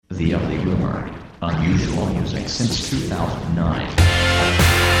The Ugly Rumor. Unusual music since 2009.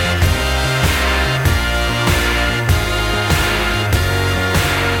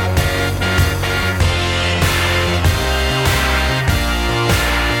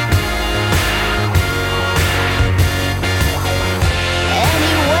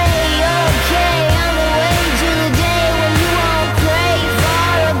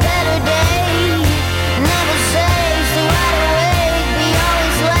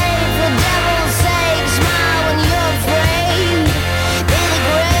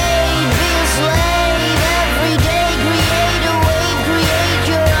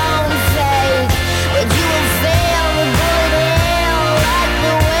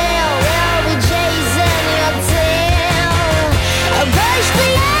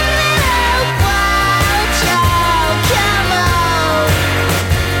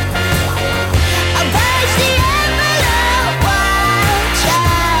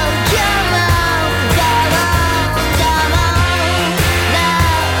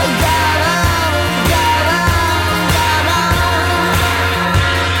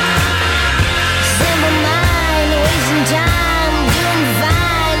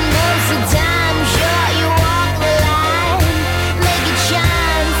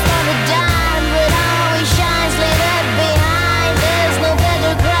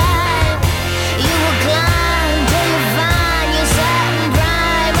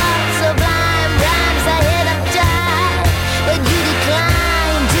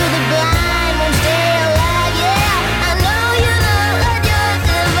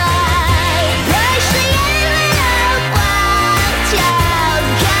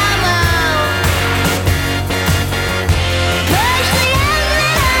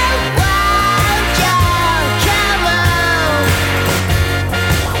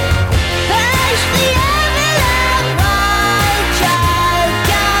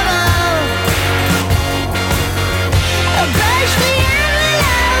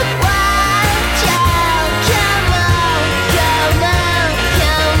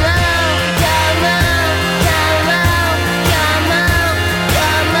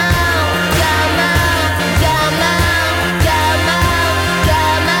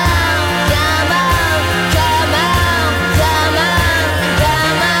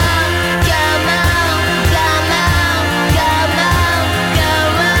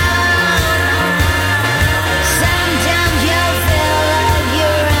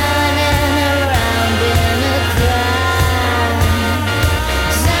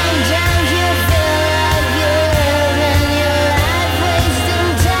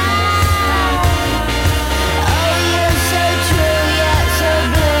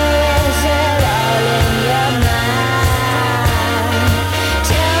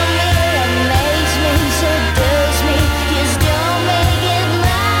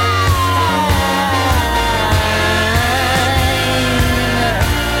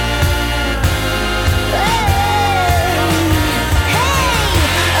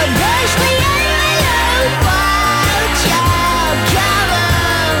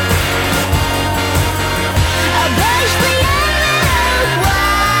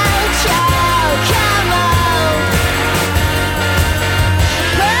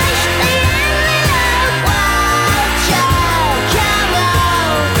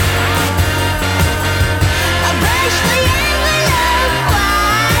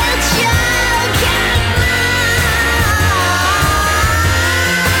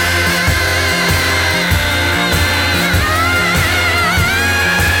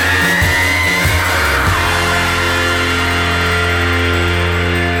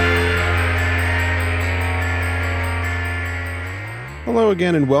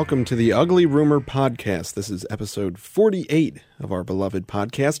 Again, and welcome to the Ugly Rumor Podcast. This is episode 48 of our beloved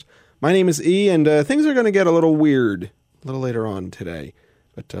podcast. My name is E, and things are going to get a little weird a little later on today,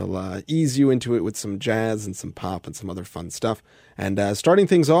 but I'll ease you into it with some jazz and some pop and some other fun stuff. And starting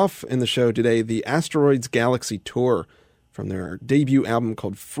things off in the show today, the Asteroids Galaxy Tour from their debut album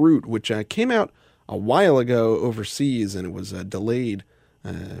called Fruit, which came out a while ago overseas, and it was delayed.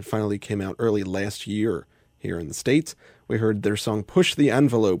 It finally came out early last year here in the States. We heard their song Push the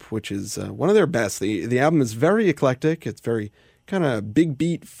Envelope, which is one of their best. The album is very eclectic. It's very kind of big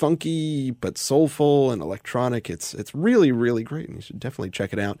beat, funky, but soulful and electronic. It's really, really great, and you should definitely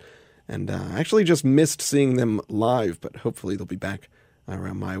check it out. And I actually just missed seeing them live, but hopefully they'll be back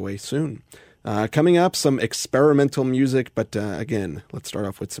around my way soon. Coming up, some experimental music, but again, let's start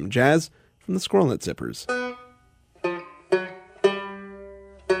off with some jazz from the Squirrel Nut Zippers.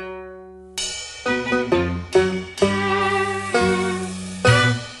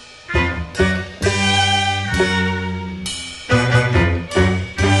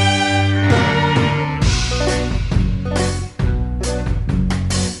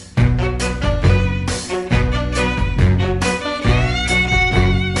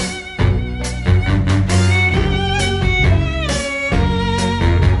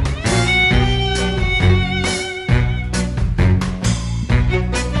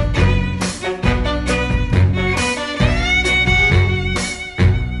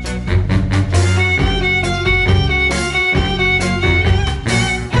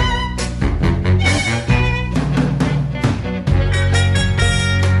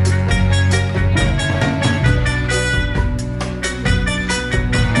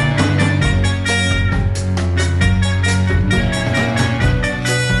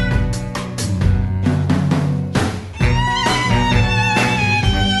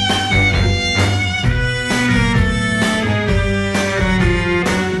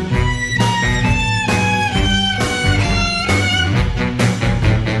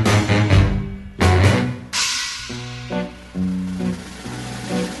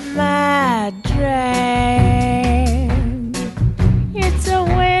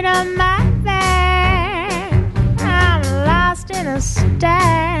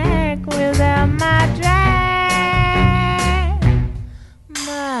 stack without my drag.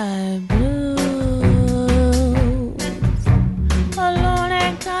 My blues, alone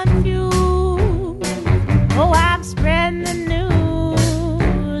and confused. Oh, I'm spreading the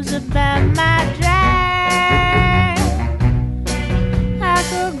news about my drag. I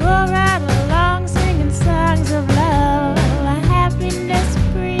could go right along singing songs of love, happiness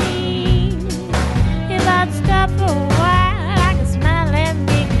free. If I'd stop for a while, I could smile and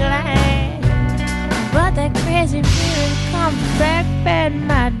be glad. But that crazy feeling comes back at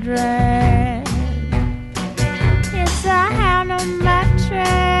my drag. It's a hound on my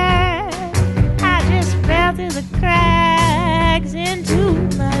track. I just fell through the cracks into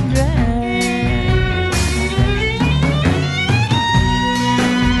my drag.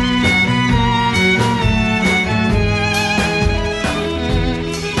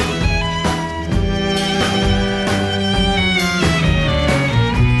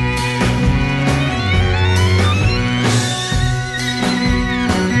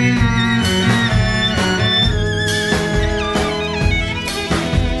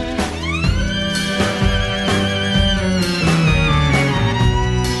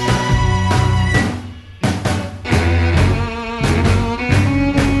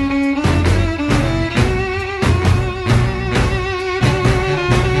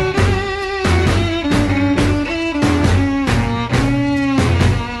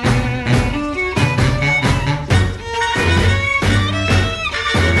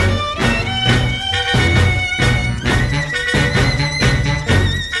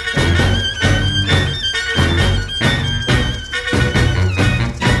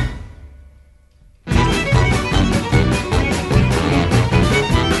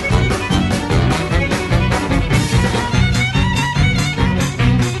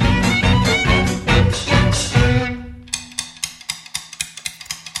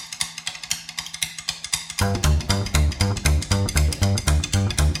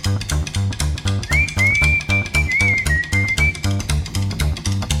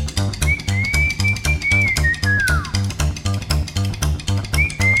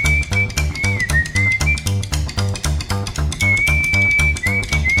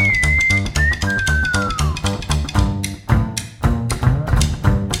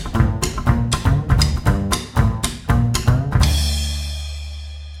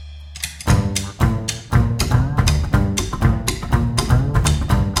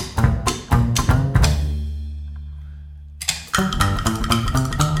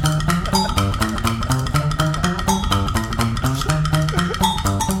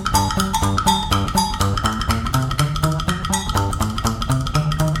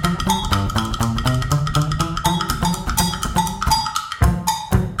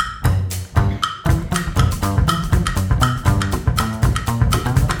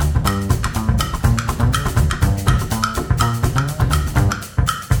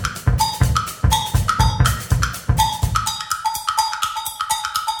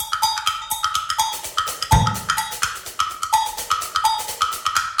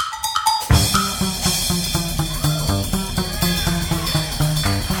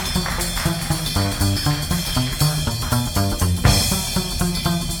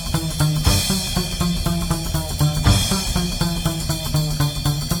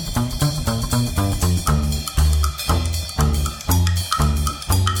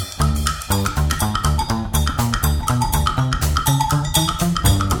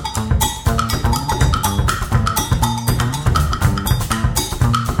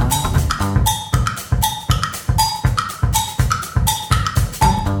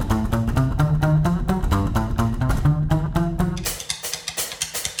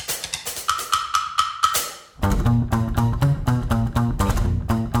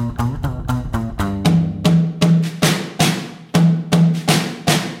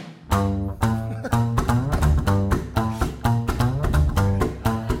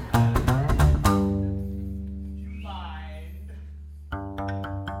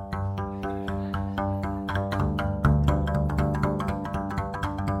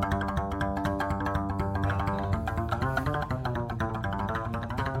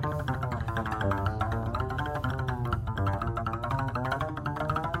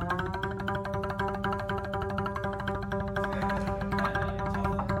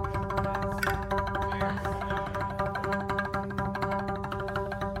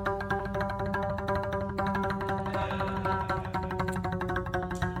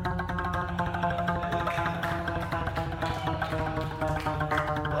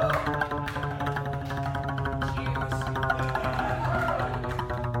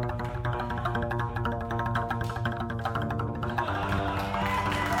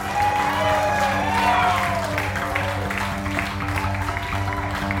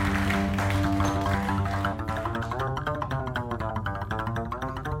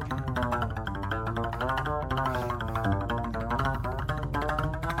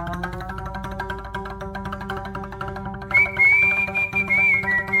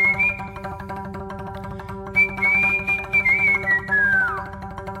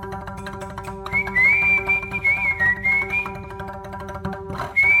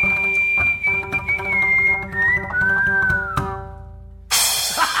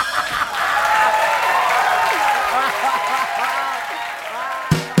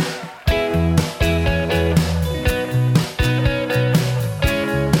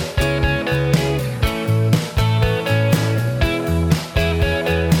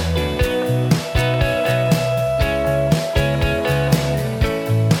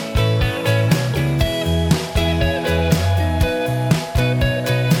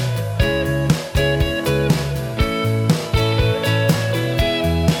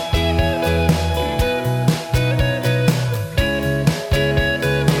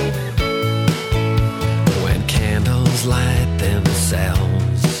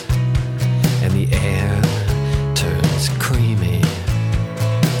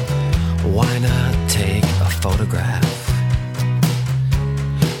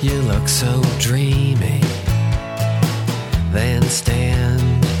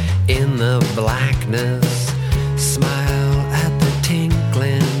 the blackness, smile at the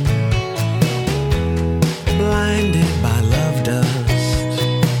tinkling, blinded by love dust.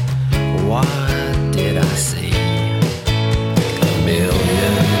 What did I see? A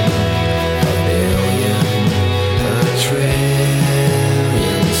million, a billion, a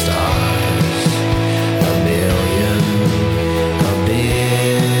trillion stars. A million, a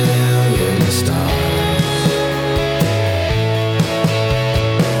billion stars.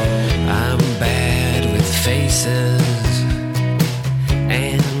 I'm bad with faces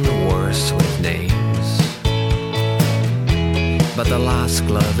and worse with names, but the lost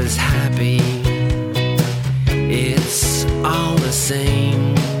glove is happy. It's all the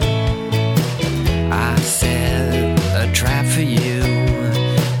same. I set a trap for you,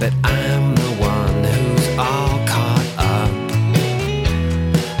 but I'm the one who's all caught up,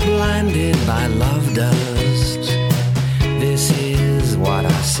 blinded by love dust. This is what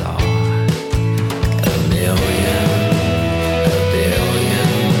I saw. A million, a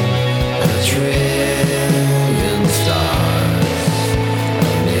billion, a trillion stars.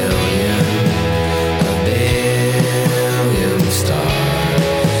 A million, a billion stars.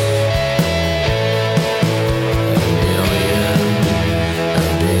 A million, a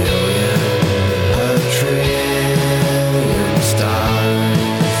billion, a trillion stars.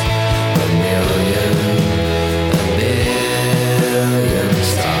 A million, a billion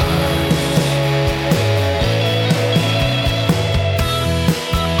stars.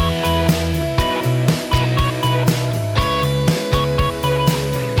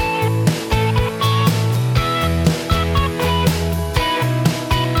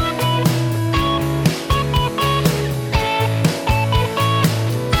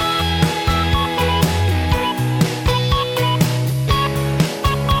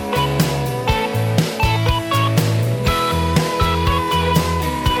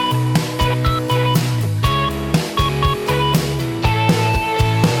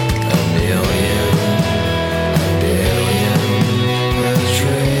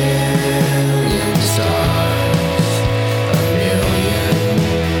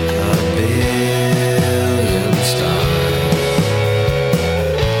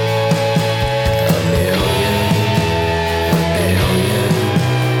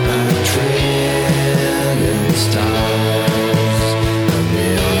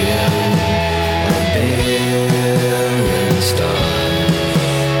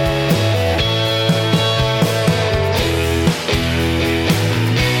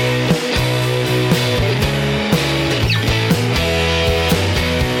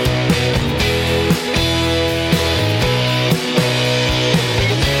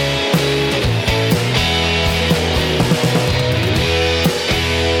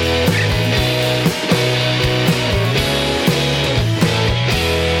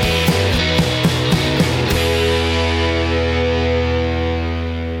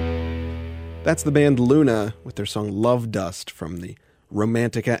 That's the band Luna with their song Love Dust from the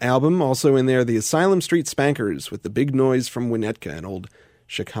Romantica album. Also in there, the Asylum Street Spankers with The Big Noise from Winnetka, an old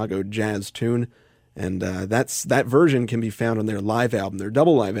Chicago jazz tune. And that version can be found on their live album, their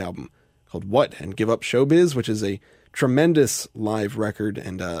double live album, called What and Give Up Showbiz, which is a tremendous live record.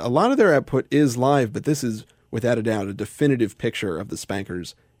 And a lot of their output is live, but this is, without a doubt, a definitive picture of the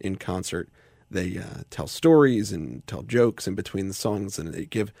Spankers in concert. They tell stories and tell jokes in between the songs, and they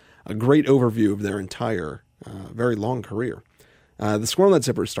give a great overview of their entire, very long career. The Squirrel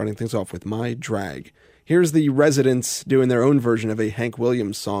Zippers starting things off with My Drag. Here's the Residents doing their own version of a Hank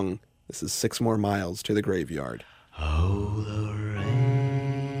Williams song. This is 6 More Miles to the Graveyard. Oh, the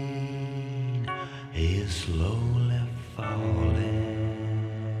rain is slowly falling,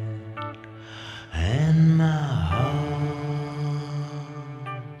 and my heart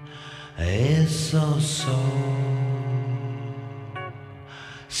is so sore.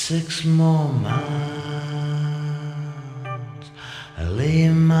 6 more miles, I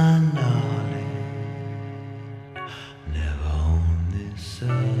leave my darling, never on this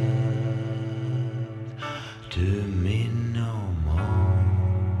earth to me no more.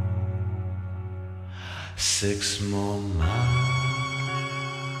 6 more miles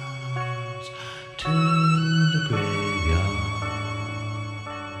to the graveyard.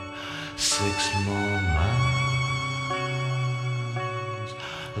 6 more miles,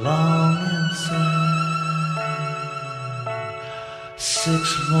 long and sad.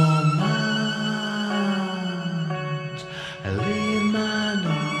 6 more miles, I leave my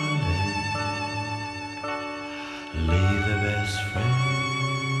darling, leave the best friend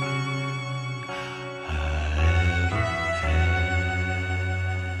I ever had.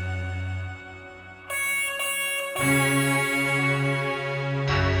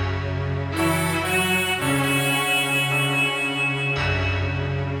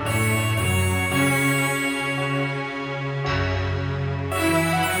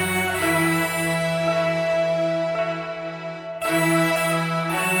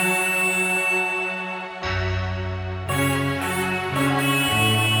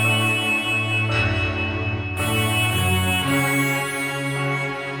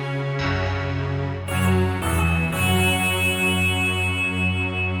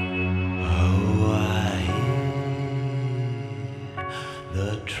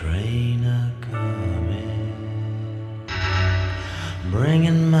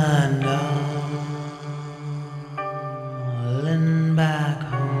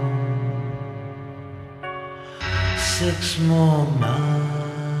 6 more miles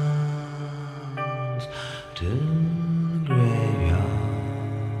to the graveyard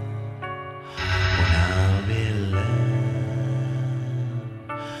when I'll be left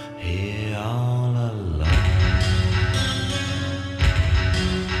here all alone.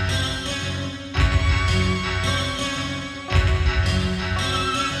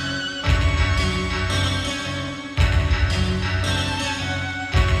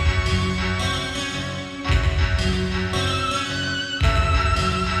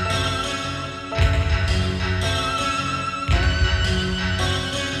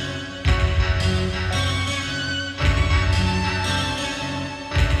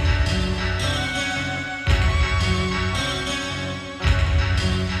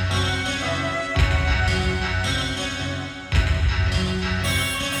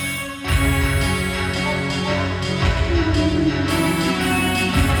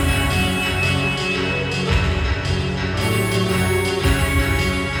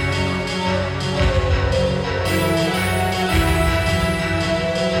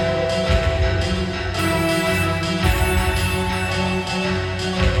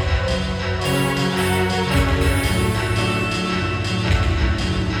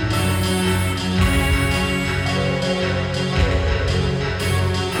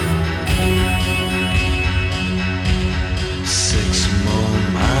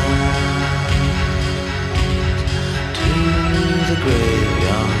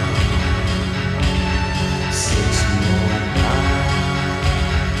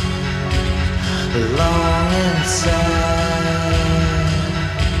 Long and sad,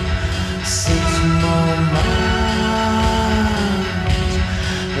 6 more miles.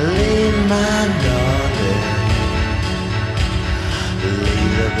 Leave my darling,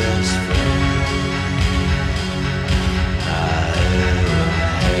 leave the best friend I ever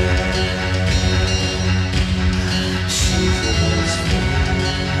had. She's the best friend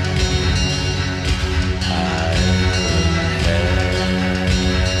I ever had.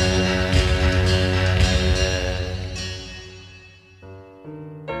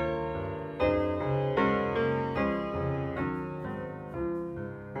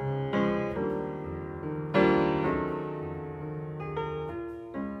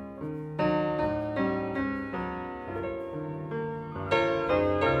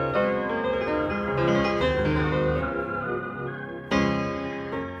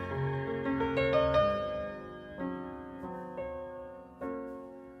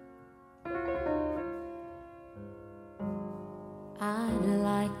 I'd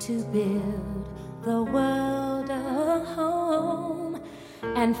like to build the world a home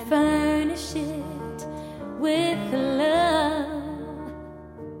and furnish it with love.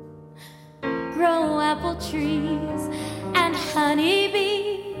 Grow apple trees and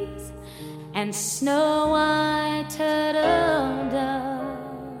honeybees and snow white turtle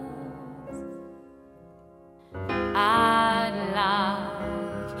doves. I'd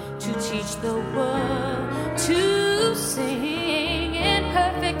like to teach the world to sing in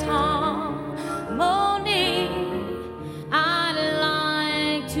perfect harmony. I'd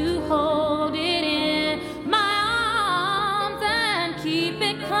like to hold it in my arms and keep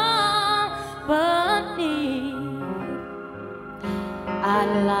it company.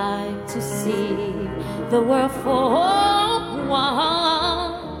 I'd like to see the world for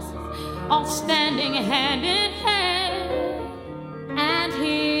once, all standing hand in hand, and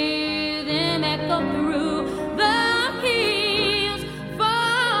hear them echo through the hills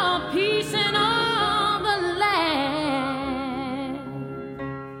for peace in all the land.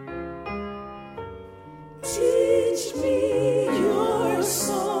 Teach me your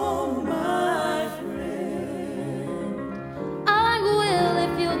song, my friend. I will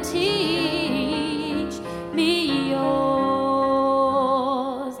if you'll teach me yours,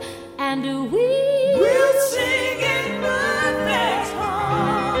 and we'll sing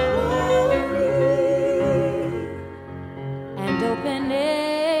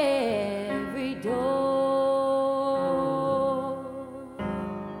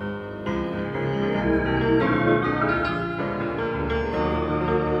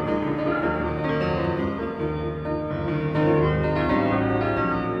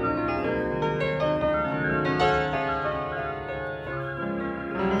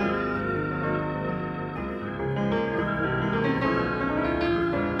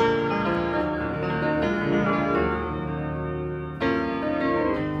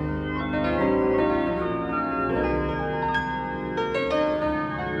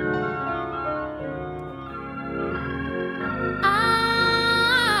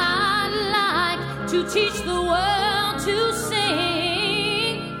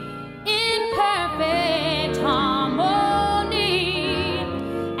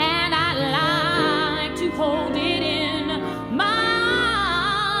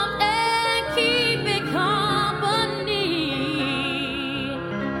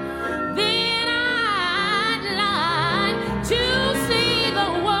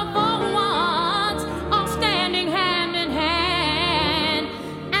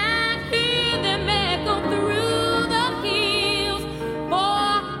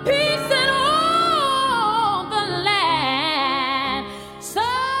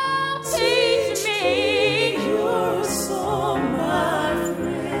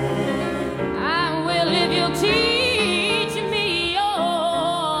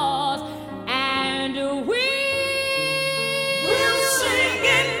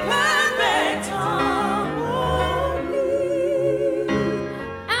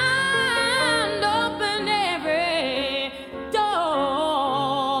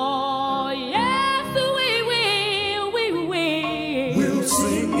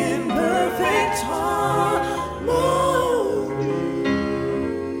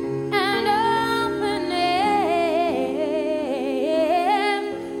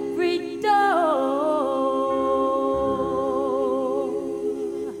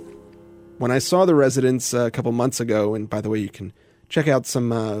when I saw the residents a couple months ago, and by the way, you can check out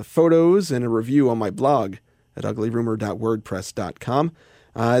some photos and a review on my blog at uglyrumor.wordpress.com.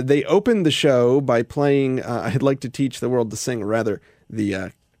 They opened the show by playing I'd Like to Teach the World to Sing, or rather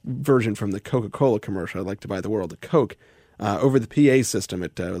the version from the Coca-Cola commercial, I'd Like to Buy the World a Coke, over the PA system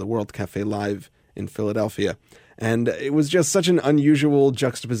at the World Cafe Live in Philadelphia. And it was just such an unusual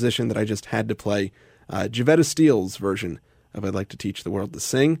juxtaposition that I just had to play Jevetta Steele's version of I'd Like to Teach the World to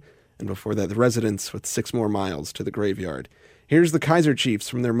Sing, and before that, the Residents with 6 More Miles to the Graveyard. Here's the Kaiser Chiefs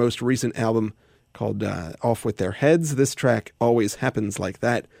from their most recent album called Off With Their Heads. This track, Always Happens Like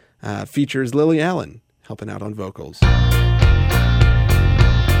That, features Lily Allen helping out on vocals.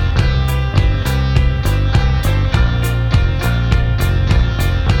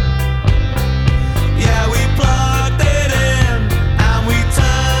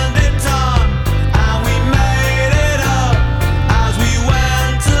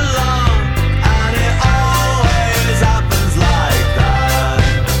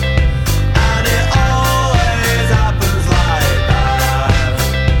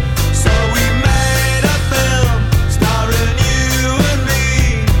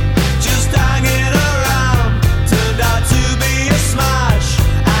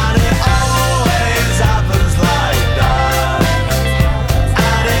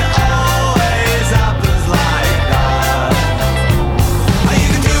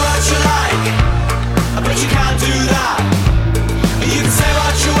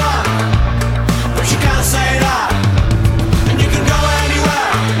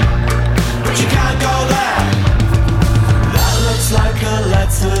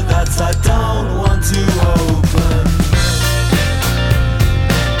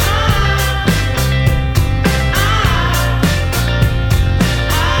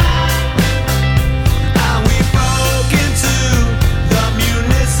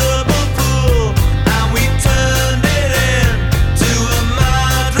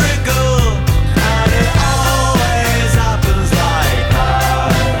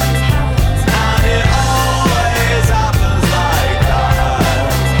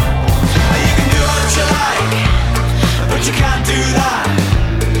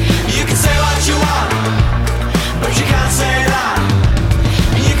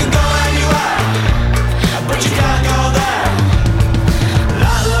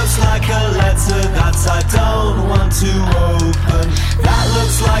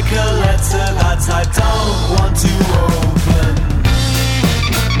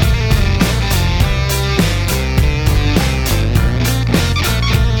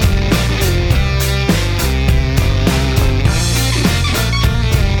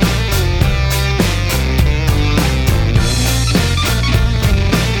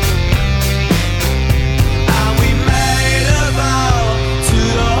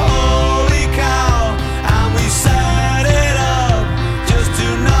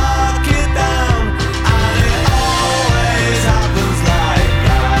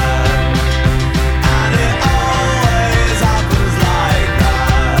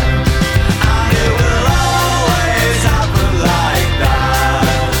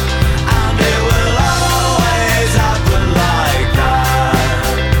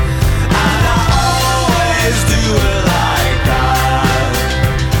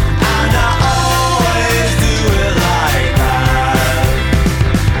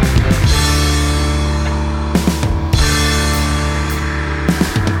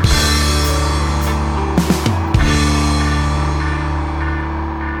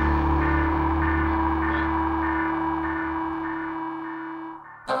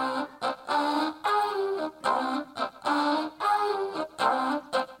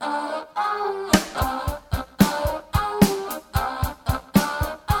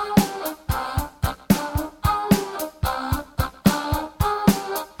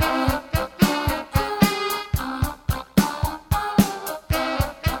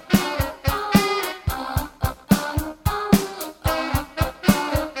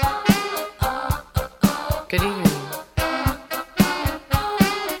 Good evening.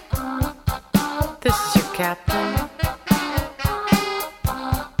 This is your captain.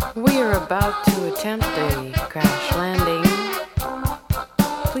 We are about to attempt a crash landing.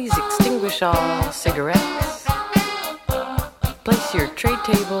 Please extinguish all cigarettes. Place your tray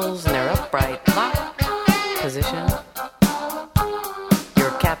tables in their upright lock position.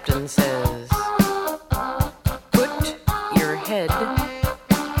 Your captain says, put your head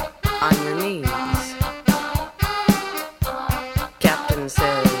on your knees. Captain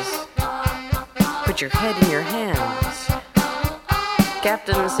says, put your head in your hands.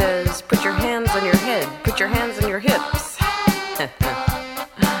 Captain says, put your hands on your head. Put your hands on your hips.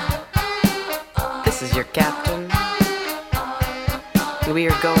 is your captain. We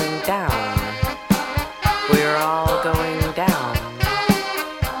are going down. We're all going down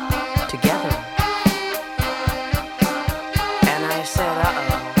together. And I said,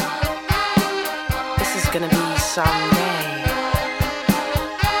 uh-oh, this is gonna be someday.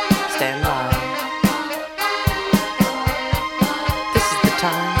 Stand by. This is the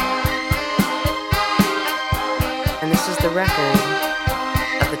time. And this is the record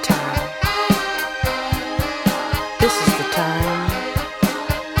of the time. This is the time.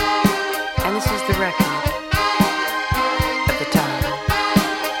 And this is the record of the time.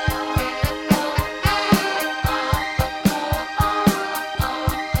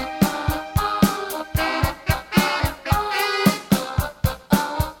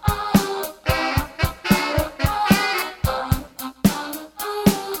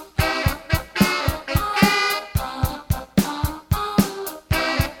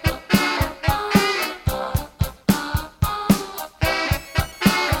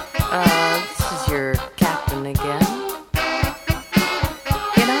 This is your captain again.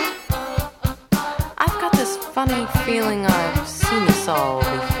 You know, I've got this funny feeling I've seen this all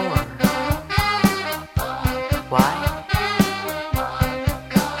before. Why?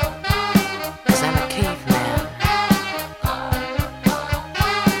 'Cause I'm a caveman.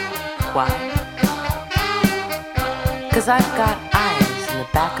 Why? 'Cause I've got eyes in the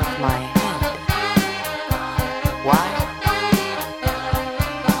back of my head. Why?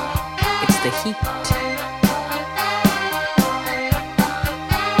 It's the heat.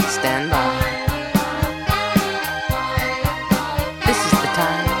 Stand by. This is the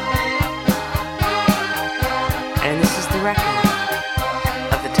time. And this is the record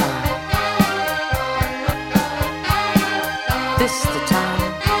of the time. This is the time.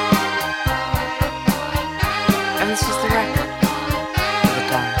 And this is the record of the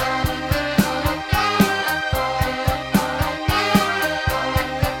time.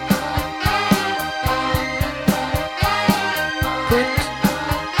 Put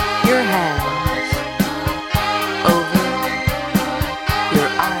your hands over your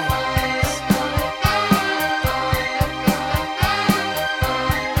eyes.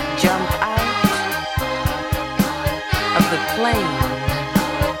 Jump out of the plane.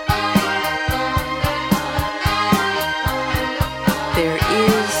 There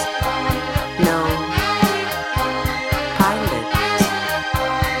is no pilot.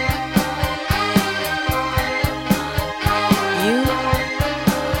 You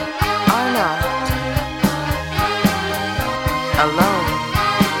are not alone.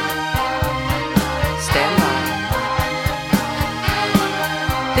 Stand by.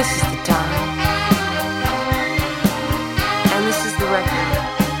 This is the time. And this is the record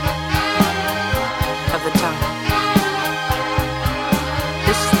of the time.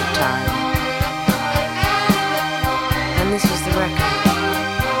 This is the time. And this is the record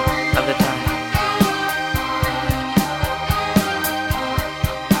of the time.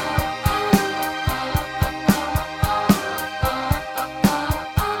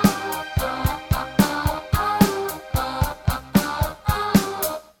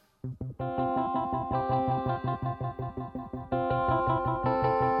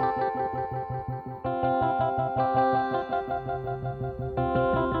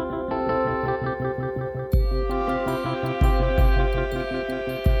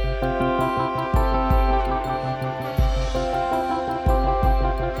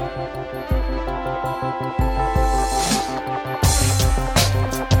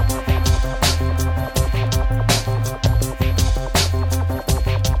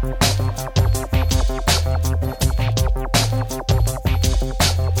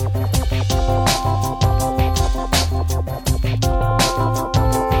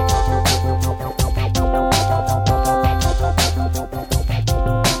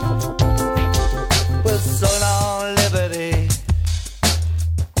 Well, so long, liberty.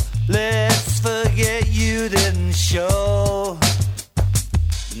 Let's forget you didn't show.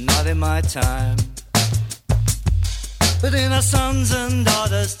 Not in my time, but in our sons and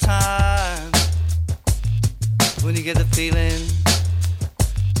daughters' time. When you get the feeling,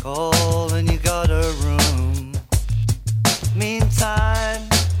 call and you got a room. Meantime,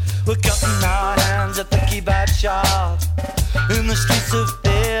 we're cutting our hands at the kebab shop in the streets of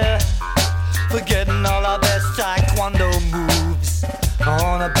fear, forgetting all our best taekwondo moves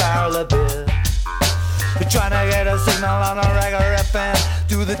on a barrel of beer. We're trying to get a signal on a regular FM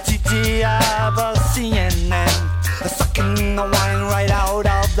through the TTI or CNN, sucking the wine right out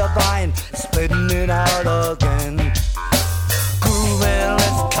of the vine, spitting it out again. Grooving,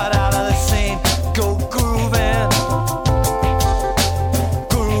 let's cut out of the scene, go grooving.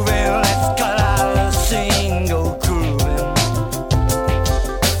 Grooving, let's cut out of the scene.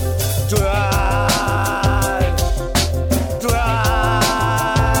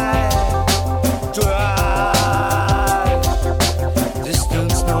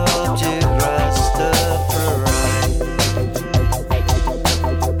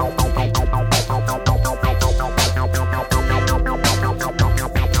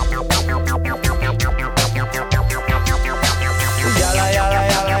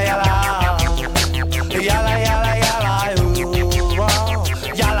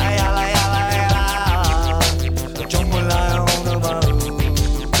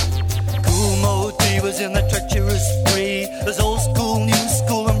 in the treacherous spree. There's old school, new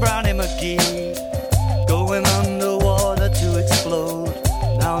school, and Brownie McGee going underwater to explode.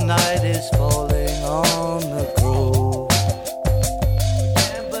 Now night is falling on the grove.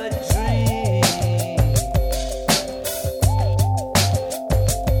 Can't but dream.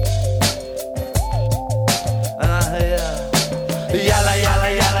 And I hear yalla yalla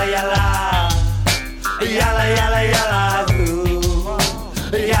yalla yalla, yalla yalla yalla, ooh.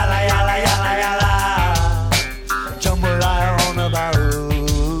 Yalla yalla yalla yalla, jambalaya on the barrel.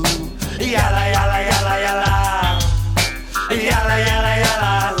 Yalla yalla yalla yalla, yalla yalla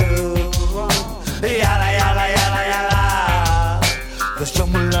yalla, ooh. Yalla yalla yalla yalla, there's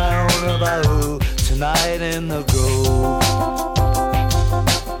jambalaya on the barrel tonight in the grove.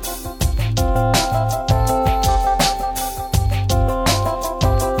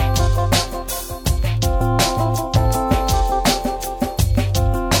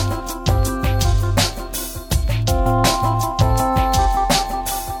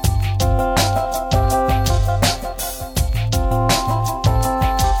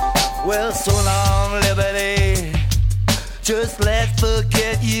 Well, so long, liberty. Just let's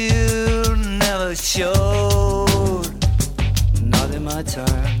forget you never showed. Not in my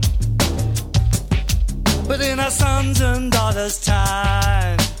time, but in our sons and daughters'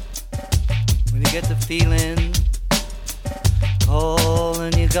 time. When you get the feeling, call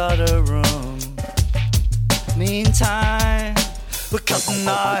and you got a room. Meantime, we're cutting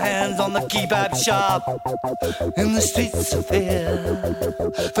our hands on the kebab shop in the streets of fear,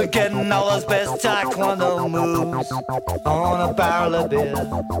 forgetting all those best taekwondo moves on a barrel of beer.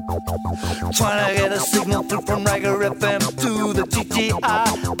 Trying to get a signal through from Rager FM to the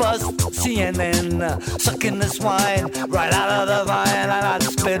TTI buzz CNN, sucking this wine right out of the vine, and I'd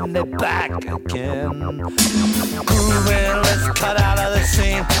spin it back again. Grooving, let's cut out of the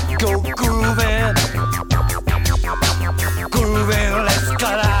scene, go grooving. Grooving, let's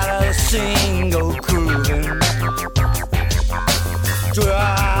cut out of the scene, go grooving.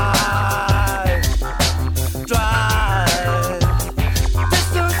 Drive, drive.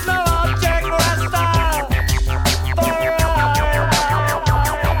 Distance no object, rasta.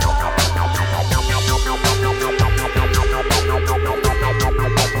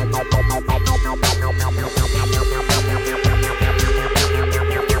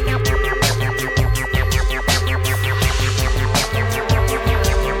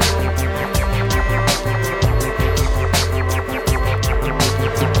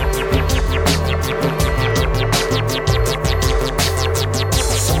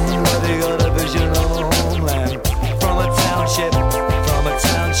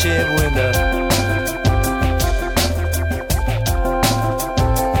 Window.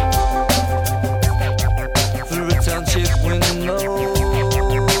 Through a township window.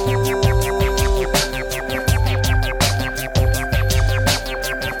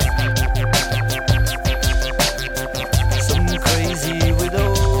 Some crazy widow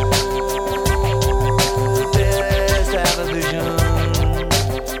dares to have a vision.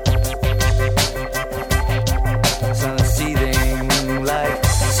 Sun is seething like,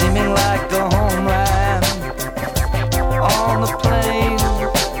 seeming like the homeland on the plain,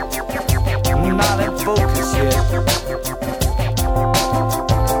 not in focus yet.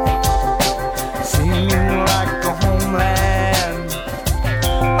 Seeming like the homeland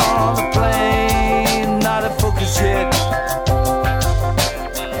on the plain, not in focus yet.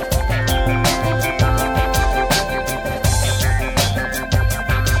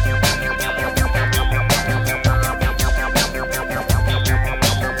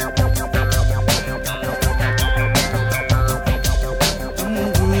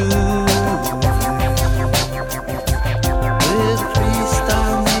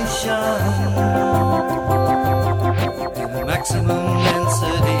 Maximum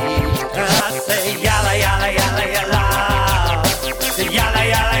density. And I say yalla yalla yalla yalla, yalla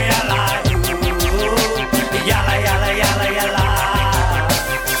yalla yalla, ooh. Yalla yalla yalla yalla,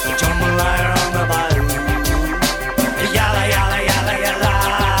 jambalaya on the bayou. Yalla yalla yalla yalla,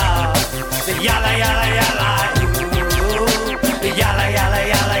 yalla yalla yalla, ooh. Yalla yalla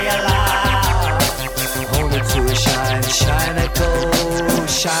yalla yalla. Hold it to a shine, shine it go,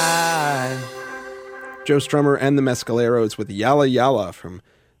 shine. Joe Strummer and the Mescaleros with Yalla Yalla from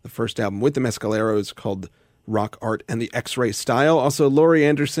the first album with the Mescaleros called Rock Art and the X-Ray Style. Also Laurie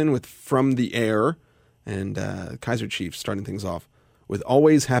Anderson with From the Air, and Kaiser Chiefs starting things off with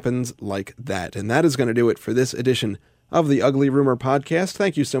Always Happens Like That. And that is going to do it for this edition of the Ugly Rumor Podcast.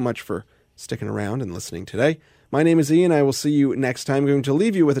 Thank you so much for sticking around and listening today. My name is Ian. I will see you next time. I'm going to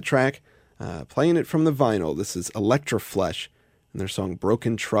leave you with a track, playing it from the vinyl. This is Electroflesh and their song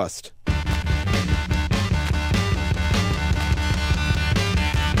Broken Trust.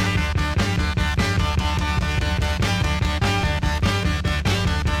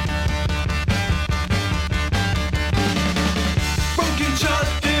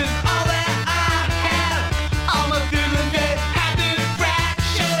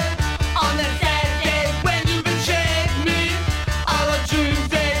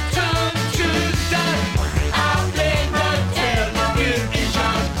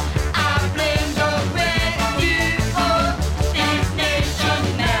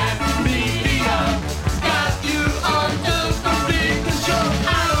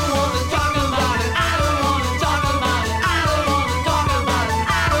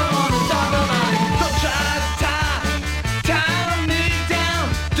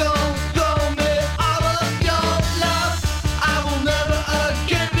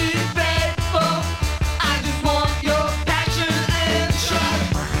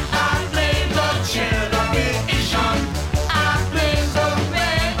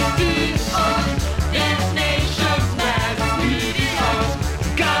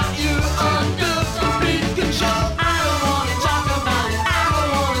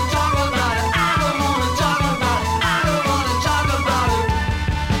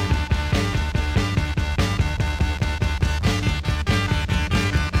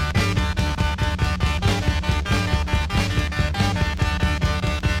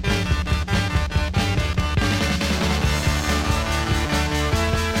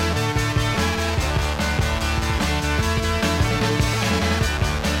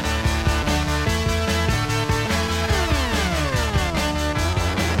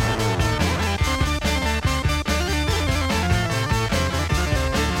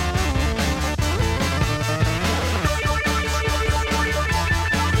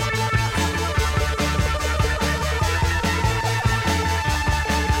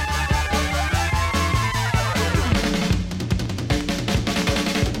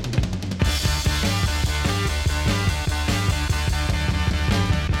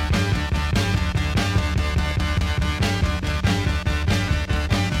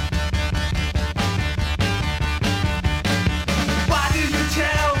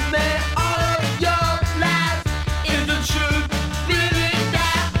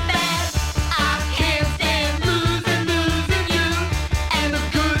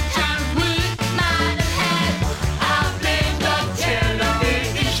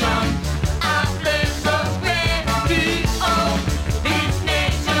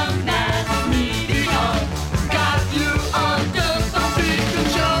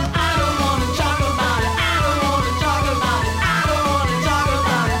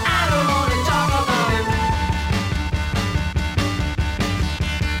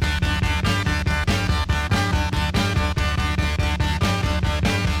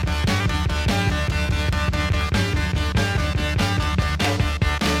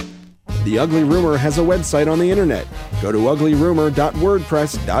 The Ugly Rumor has a website on the internet. Go to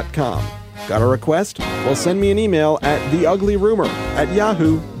uglyrumor.wordpress.com. Got a request? Well, send me an email at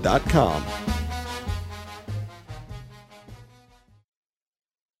theuglyrumor@yahoo.com.